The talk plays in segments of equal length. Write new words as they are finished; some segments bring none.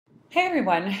Hey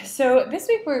everyone, so this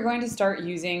week we're going to start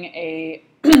using a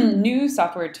new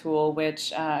software tool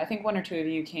which I think one or two of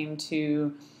you came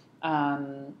to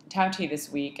Tauchi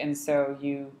this week, and so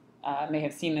you may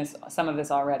have seen some of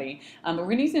this already. But we're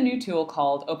going to use a new tool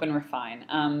called OpenRefine.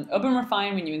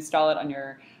 OpenRefine, when you install it on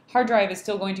your hard drive, is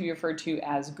still going to be referred to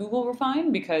as Google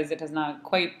Refine because it has not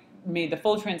quite made the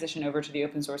full transition over to the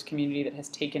open source community that has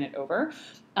taken it over.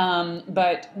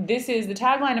 But this is the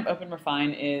tagline of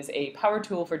OpenRefine is a power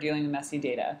tool for dealing with messy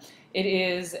data. It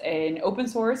is an open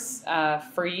source,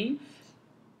 free,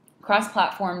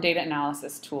 cross-platform data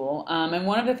analysis tool, and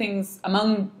one of the things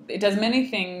it does many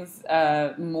things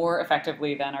more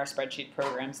effectively than our spreadsheet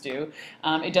programs do.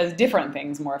 It does different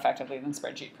things more effectively than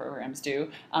spreadsheet programs do,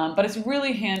 but it's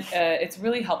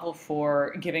really helpful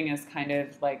for giving us kind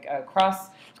of like a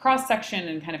cross-section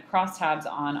and kind of cross-tabs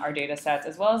on our data sets,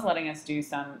 as well as letting us do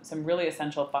some really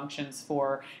essential functions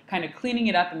for kind of cleaning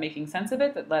it up and making sense of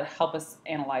it that help us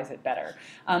analyze it better.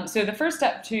 So the first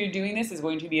step to doing this is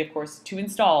going to be, of course, to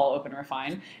install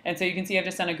OpenRefine. And so you can see I've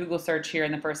just done a Google search here,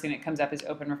 and the first thing that comes up is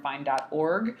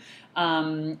openrefine.org.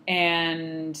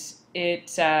 And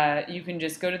you can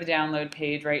just go to the download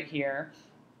page right here.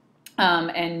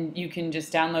 And you can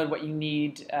just download what you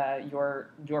need, your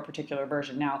particular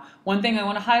version. Now, one thing I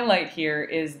want to highlight here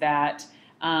is that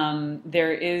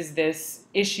there is this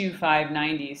issue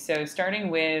 590. So starting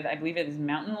with, I believe it is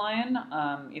Mountain Lion,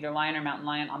 either Lion or Mountain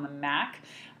Lion on the Mac,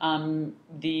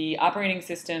 the operating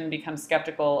system becomes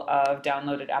skeptical of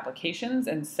downloaded applications,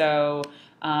 and so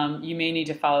you may need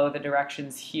to follow the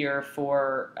directions here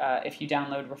for if you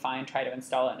download Refine, try to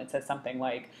install it, and it says something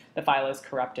like, the file is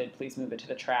corrupted, please move it to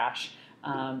the trash.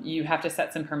 You have to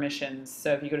set some permissions.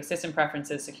 So if you go to System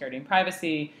Preferences, Security and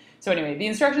Privacy. So anyway, the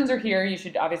instructions are here. You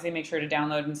should obviously make sure to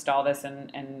download and install this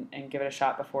and give it a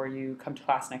shot before you come to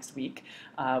class next week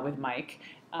with Mike.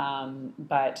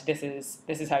 But this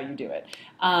is how you do it.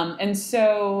 And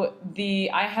so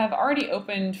I have already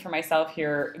opened for myself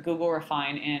here Google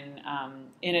Refine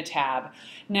in a tab.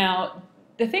 Now,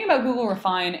 the thing about Google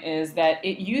Refine is that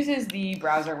it uses the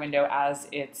browser window as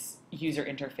its user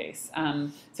interface.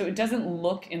 So it doesn't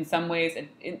look, in some ways,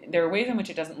 there are ways in which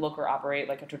it doesn't look or operate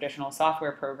like a traditional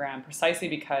software program, precisely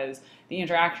because the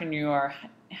interaction you are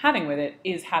having with it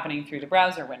is happening through the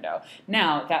browser window.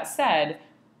 Now, that said,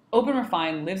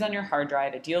 OpenRefine lives on your hard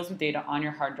drive. It deals with data on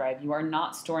your hard drive. You are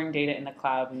not storing data in the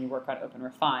cloud when you work on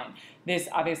OpenRefine. This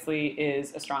obviously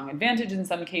is a strong advantage in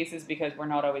some cases because we're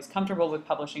not always comfortable with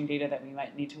publishing data that we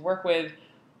might need to work with.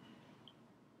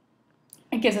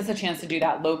 It gives us a chance to do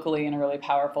that locally in a really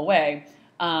powerful way.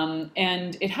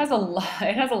 And it has a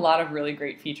lot of really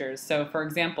great features. So for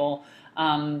example,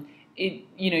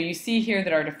 you see here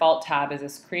that our default tab is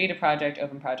this Create a Project,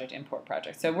 Open Project, Import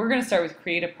Project. So we're going to start with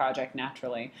Create a Project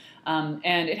naturally.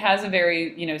 And it has a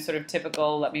very, sort of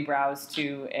typical, let me browse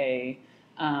to a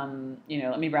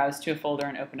folder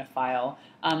and open a file.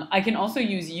 I can also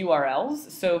use URLs.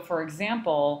 So for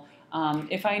example,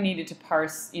 if I needed to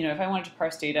parse, if I wanted to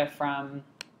parse data from,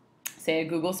 say, a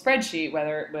Google spreadsheet,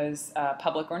 whether it was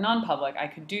public or non-public, I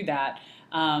could do that.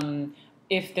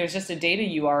 If there's just a data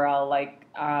URL, like,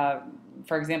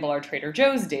 for example, our Trader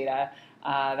Joe's data,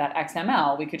 that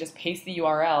XML, we could just paste the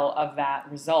URL of that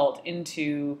result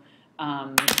into,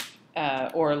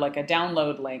 or like a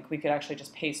download link, we could actually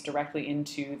just paste directly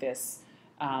into this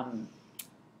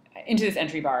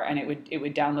entry bar, and it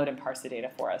would download and parse the data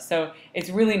for us. So it's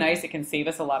really nice. It can save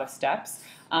us a lot of steps.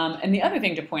 And the other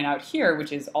thing to point out here,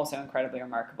 which is also incredibly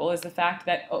remarkable, is the fact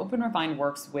that OpenRefine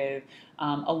works with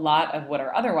a lot of what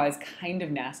are otherwise kind of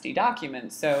nasty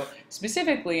documents. So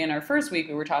specifically in our first week,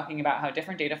 we were talking about how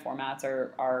different data formats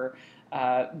are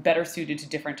better suited to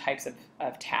different types of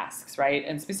tasks, right?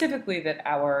 And specifically that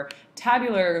our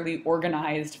tabularly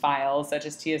organized files, such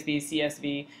as TSV,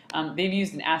 CSV, they've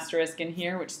used an asterisk in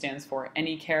here, which stands for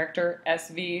any character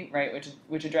SV, right?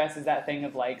 Which addresses that thing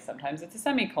of, like, sometimes it's a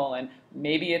semicolon,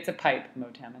 maybe it's a pipe,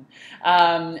 Motamin.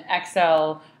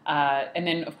 Excel, and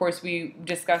then of course we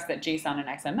discussed that JSON and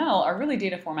XML are really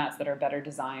data formats that are better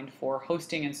designed for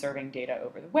hosting and serving data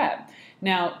over the web.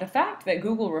 Now, the fact that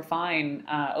Google Refine,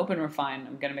 OpenRefine,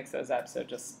 I'm going to mix those up, so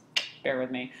just bear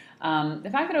with me. The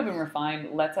fact that OpenRefine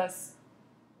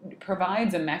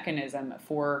provides a mechanism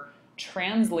for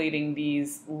translating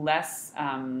these less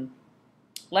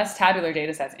tabular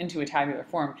data sets into a tabular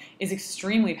form is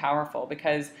extremely powerful,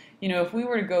 because if we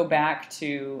were to go back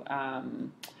to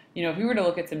if we were to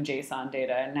look at some JSON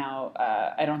data, and now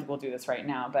I don't think we'll do this right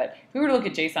now, but if we were to look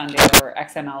at JSON data or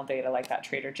XML data like that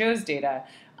Trader Joe's data,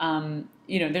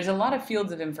 there's a lot of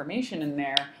fields of information in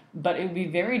there, but it would be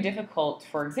very difficult,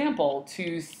 for example,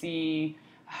 to see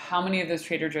how many of those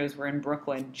Trader Joe's were in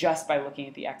Brooklyn just by looking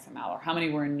at the XML, or how many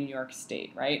were in New York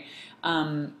State, right?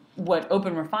 What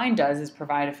OpenRefine does is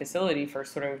provide a facility for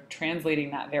sort of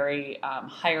translating that very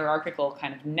hierarchical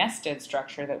kind of nested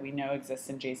structure that we know exists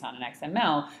in JSON and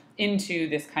XML into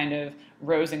this kind of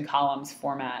rows and columns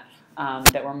format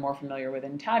that we're more familiar with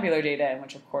in tabular data, and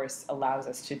which of course allows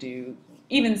us to do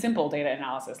even simple data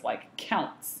analysis like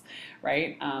counts,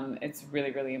 right? It's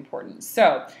really, really important.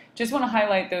 So just want to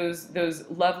highlight those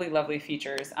lovely, lovely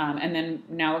features, and then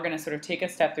now we're going to sort of take a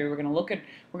step through. We're going to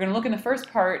look in the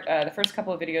first part, the first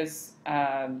couple of videos.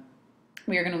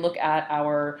 We are going to look at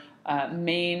our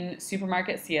main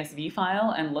supermarket CSV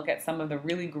file and look at some of the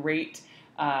really great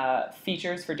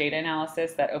features for data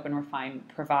analysis that OpenRefine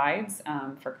provides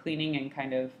for cleaning and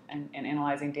kind of and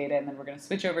analyzing data. And then we're going to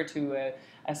switch over to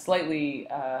a slightly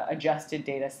adjusted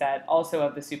data set, also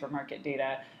of the supermarket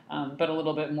data, but a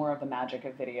little bit more of the magic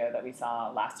of video that we saw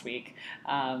last week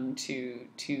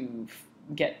to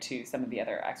get to some of the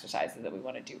other exercises that we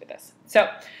want to do with this. So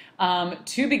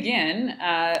to begin,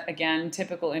 again,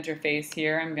 typical interface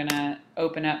here, I'm going to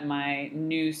open up my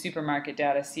new supermarket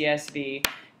data CSV,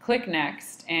 click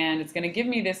Next, and it's going to give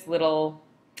me this little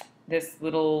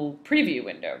preview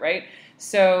window, right?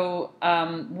 So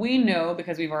we know,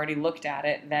 because we've already looked at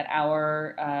it, that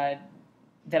our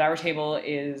table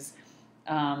is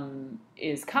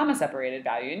comma separated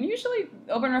value, and usually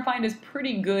OpenRefine is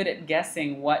pretty good at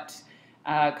guessing what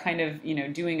kind of,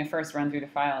 doing a first run through the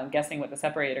file and guessing what the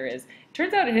separator is. It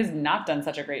turns out it has not done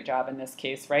such a great job in this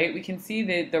case, right? We can see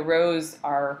that the rows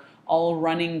are all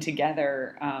running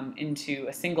together into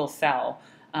a single cell,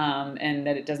 and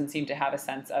that it doesn't seem to have a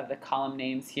sense of the column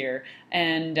names here.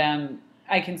 And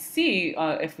I can see,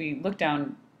 if we look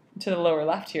down to the lower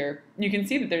left here, you can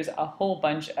see that there's a whole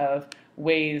bunch of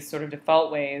ways, sort of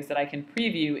default ways, that I can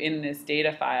preview in this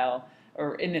data file,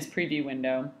 or in this preview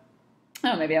window.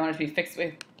 Oh, maybe I want it to be fixed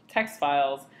with text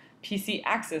files, PC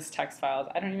access text files.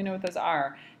 I don't even know what those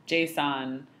are.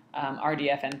 JSON,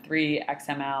 RDFN3,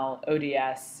 XML,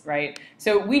 ODS, right?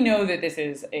 So we know that this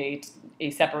is a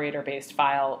separator-based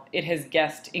file. It has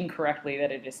guessed incorrectly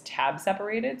that it is tab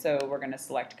separated, so we're going to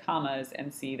select commas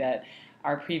and see that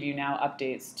our preview now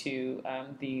updates to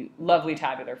the lovely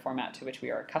tabular format to which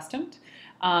we are accustomed.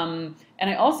 And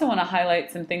I also want to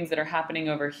highlight some things that are happening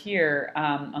over here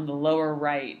on the lower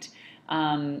right.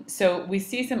 So we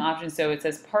see some options. So it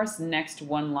says parse next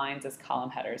one lines as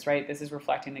column headers, right? This is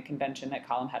reflecting the convention that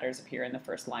column headers appear in the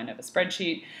first line of a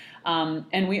spreadsheet.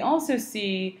 And we also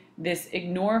see this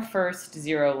ignore first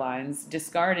 0 lines,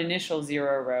 discard initial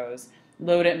 0 rows,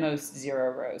 load at most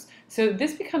 0 rows. So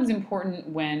this becomes important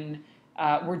when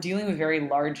we're dealing with very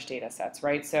large data sets,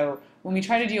 right? So when we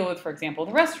try to deal with, for example,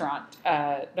 the restaurant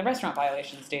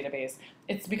violations database,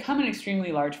 it's become an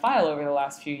extremely large file over the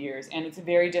last few years, and it's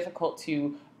very difficult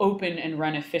to open and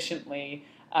run efficiently,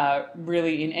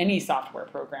 really in any software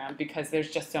program, because there's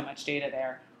just so much data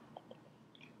there.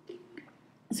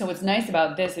 So what's nice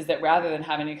about this is that rather than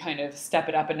having to kind of step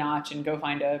it up a notch and go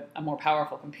find a more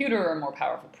powerful computer or a more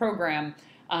powerful program,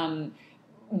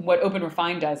 what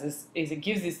OpenRefine does is it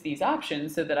gives us these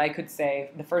options so that I could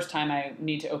say, the first time I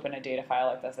need to open a data file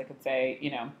like this, I could say,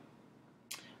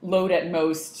 load at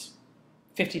most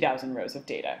 50,000 rows of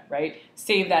data, right?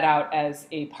 Save that out as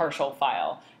a partial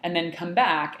file, and then come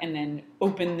back and then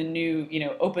open the new,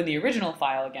 open the original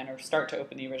file again, or start to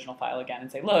open the original file again and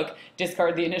say, look,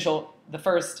 discard the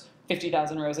first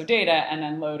 50,000 rows of data, and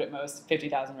then load at most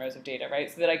 50,000 rows of data,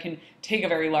 right? So that I can take a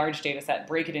very large data set,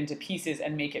 break it into pieces,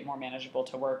 and make it more manageable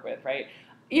to work with, right?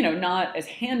 Not as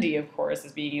handy, of course,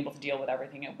 as being able to deal with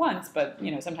everything at once, but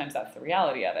sometimes that's the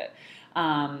reality of it.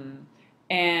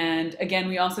 And again,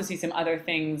 we also see some other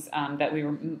things that we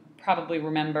probably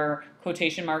remember.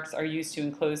 Quotation marks are used to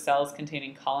enclose cells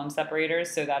containing column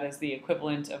separators, so that is the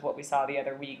equivalent of what we saw the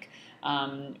other week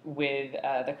with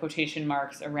the quotation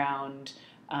marks around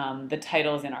the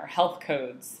titles in our health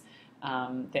codes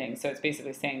thing. So it's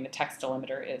basically saying the text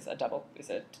delimiter is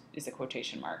a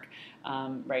quotation mark,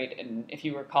 right? And if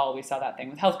you recall, we saw that thing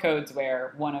with health codes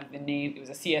where one of the names, it was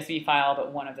a CSV file,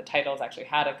 but one of the titles actually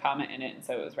had a comma in it, and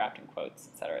so it was wrapped in quotes,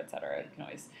 et cetera, et cetera. You can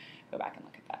always go back and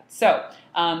look at that. So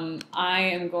I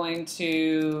am going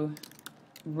to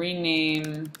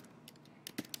rename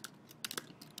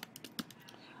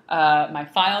my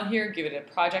file here, give it a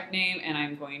project name, and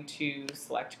I'm going to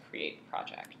select Create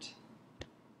Project.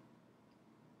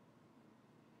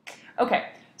 Okay,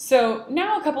 so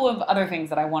now a couple of other things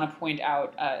that I want to point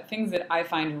out, things that I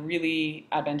find really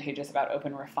advantageous about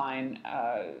OpenRefine,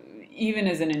 even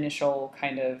as an initial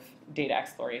kind of data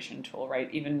exploration tool, right?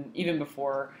 Even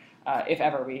before if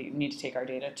ever we need to take our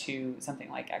data to something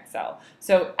like Excel.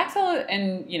 So Excel,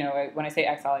 and when I say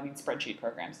Excel, I mean spreadsheet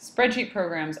programs. Spreadsheet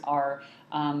programs are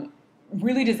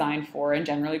really designed for and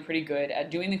generally pretty good at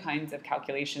doing the kinds of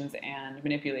calculations and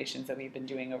manipulations that we've been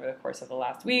doing over the course of the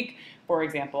last week. For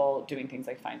example, doing things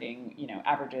like finding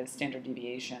averages, standard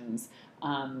deviations,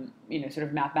 sort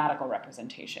of mathematical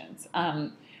representations.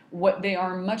 What they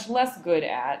are much less good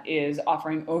at is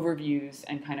offering overviews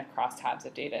and kind of crosstabs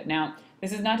of data. Now,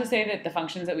 this is not to say that the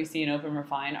functions that we see in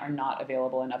OpenRefine are not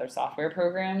available in other software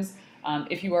programs.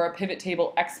 If you are a pivot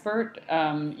table expert,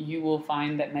 you will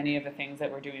find that many of the things that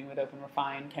we're doing with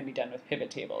OpenRefine can be done with pivot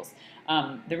tables.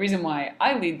 The reason why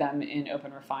I lead them in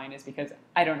OpenRefine is because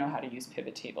I don't know how to use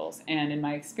pivot tables. And in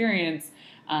my experience,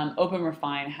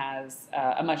 OpenRefine has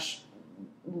a much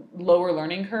lower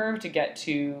learning curve to get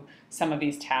to some of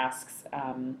these tasks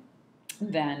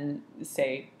than,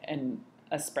 say,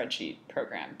 a spreadsheet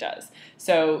program does.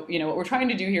 So, what we're trying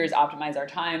to do here is optimize our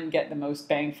time, get the most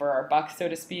bang for our buck, so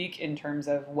to speak, in terms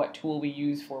of what tool we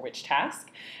use for which task.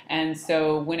 And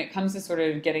so when it comes to sort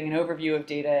of getting an overview of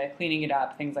data, cleaning it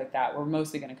up, things like that, we're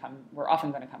often going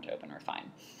to come to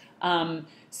OpenRefine.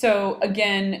 So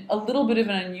again, a little bit of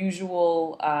an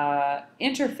unusual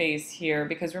interface here,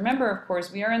 because remember, of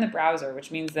course, we are in the browser,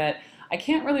 which means that I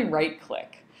can't really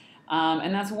right-click.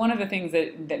 And that's one of the things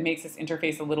that makes this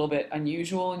interface a little bit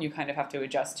unusual, and you kind of have to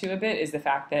adjust to a bit, is the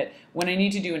fact that when I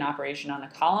need to do an operation on a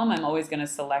column, I'm always going to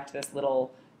select this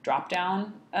little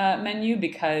drop-down menu,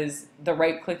 because the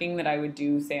right-clicking that I would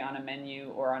do, say, on a menu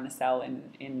or on a cell in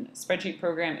a spreadsheet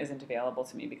program isn't available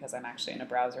to me because I'm actually in a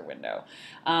browser window.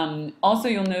 Also,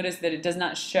 you'll notice that it does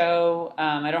not show,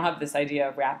 I don't have this idea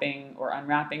of wrapping or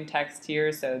unwrapping text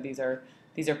here, so these are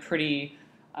pretty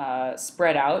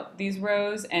spread out, these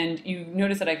rows, and you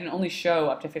notice that I can only show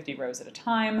up to 50 rows at a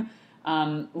time.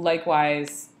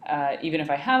 Likewise, even if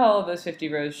I have all of those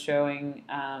 50 rows showing,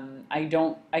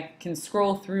 I can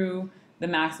scroll through the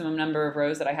maximum number of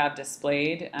rows that I have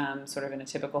displayed, sort of in a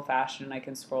typical fashion, and I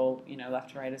can scroll,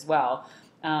 left to right as well.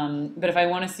 But if I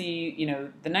want to see,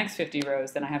 the next 50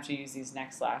 rows, then I have to use these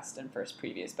next, last, and first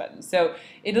previous buttons. So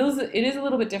it is a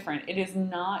little bit different. It is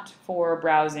not for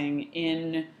browsing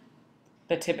in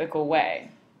the typical way.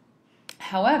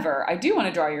 However, I do want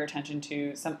to draw your attention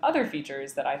to some other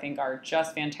features that I think are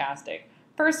just fantastic.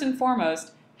 First and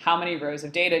foremost, how many rows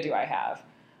of data do I have?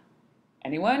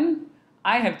 Anyone?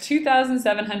 I have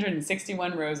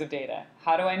 2,761 rows of data.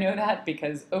 How do I know that?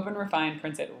 Because OpenRefine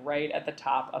prints it right at the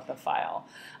top of the file.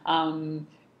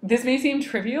 This may seem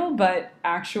trivial, but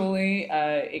actually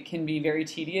it can be very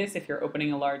tedious if you're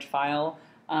opening a large file.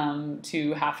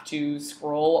 To have to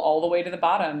scroll all the way to the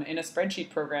bottom in a spreadsheet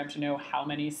program to know how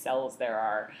many cells there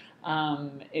are.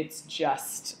 It's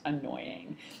just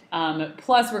annoying.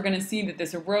 Plus, we're going to see that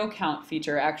this row count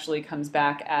feature actually comes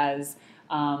back as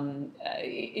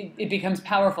it becomes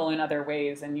powerful in other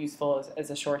ways and useful as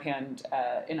a shorthand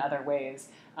in other ways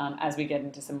as we get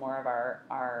into some more of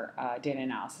our data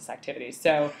analysis activities.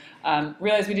 So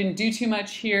realize we didn't do too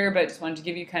much here, but just wanted to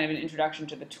give you kind of an introduction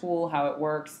to the tool, how it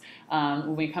works.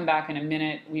 When we come back in a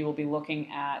minute, we will be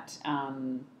looking at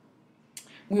some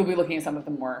of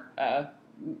the more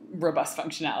robust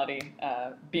functionality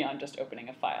beyond just opening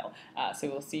a file. So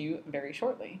we'll see you very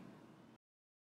shortly.